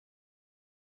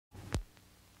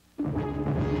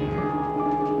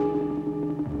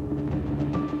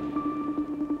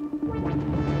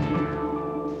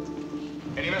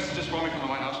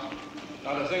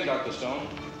got the stone,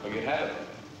 or you'd have it.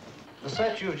 The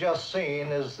set you've just seen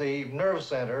is the nerve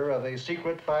center of a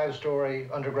secret 5-story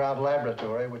underground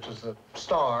laboratory, which is the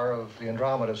star of the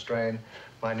Andromeda strain,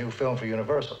 my new film for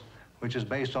Universal, which is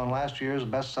based on last year's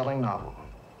best-selling novel.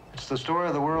 It's the story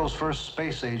of the world's first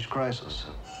space-age crisis.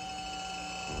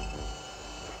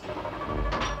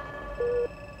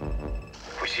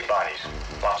 We see bodies,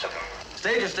 lots of them.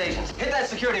 Stager stations, hit that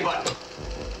security button.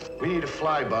 We need a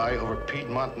flyby over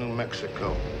Piedmont, New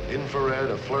Mexico.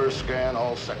 Infrared, a FLIR scan,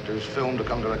 all sectors, film to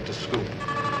come direct to scoop.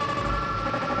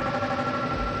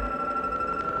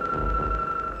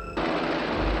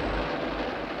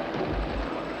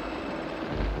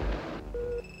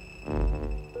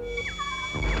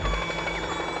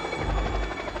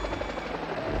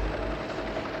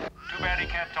 Too bad he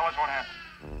can't tell us what happened.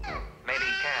 Maybe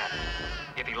he can,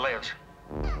 if he lives.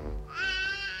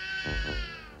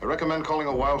 I recommend calling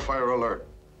a wildfire alert.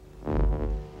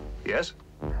 Yes?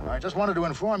 I just wanted to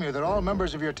inform you that all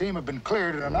members of your team have been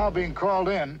cleared and are now being called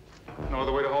in. No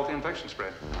other way to halt the infection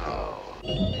spread.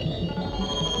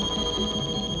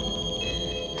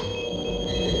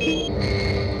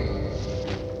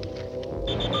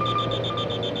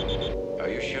 Are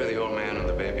you sure the old man and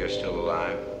the baby are still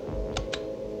alive?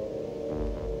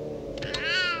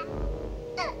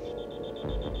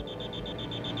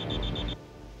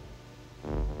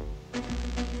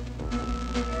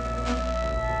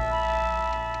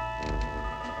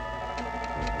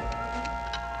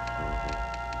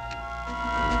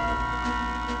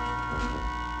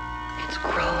 It's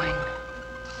growing.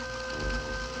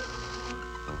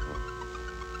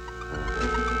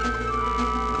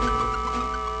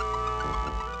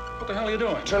 What the hell are you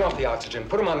doing? Turn off the oxygen,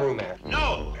 put him on room air.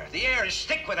 No, the air is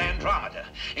thick with Andromeda.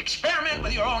 Experiment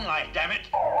with your own life, damn it.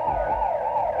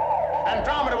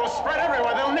 Andromeda will spread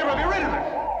everywhere. They'll never be rid of it.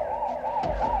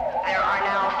 There are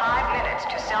now 5 minutes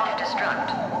to self-destruct.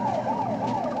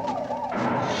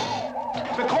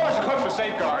 The cores are good for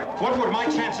safeguard. What would my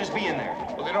chances be in there?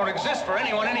 Well, they don't exist for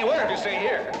anyone anywhere if you stay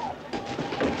here.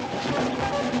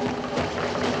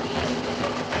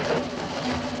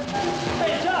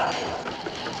 Hey, Doc!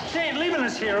 She ain't leaving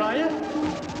us here, are you?